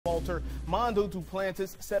Walter Mondo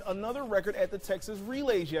Duplantis set another record at the Texas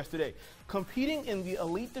Relays yesterday. Competing in the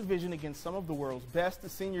elite division against some of the world's best, the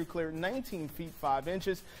senior cleared 19 feet 5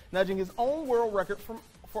 inches, nudging his own world record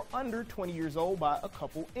for under 20 years old by a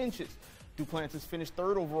couple inches. Duplantis finished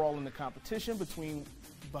third overall in the competition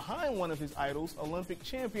behind one of his idols, Olympic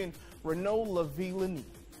champion Renaud Lavillenie.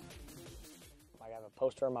 I have a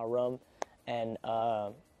poster in my room, and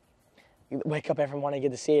you wake up every morning and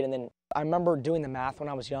get to see it. And then I remember doing the math when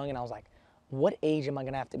I was young, and I was like, what age am I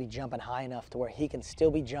going to have to be jumping high enough to where he can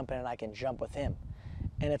still be jumping and I can jump with him?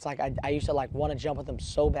 And it's like I used to like want to jump with him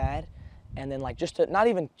so bad, and then like just to not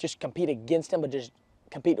even just compete against him, but just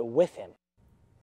compete with him.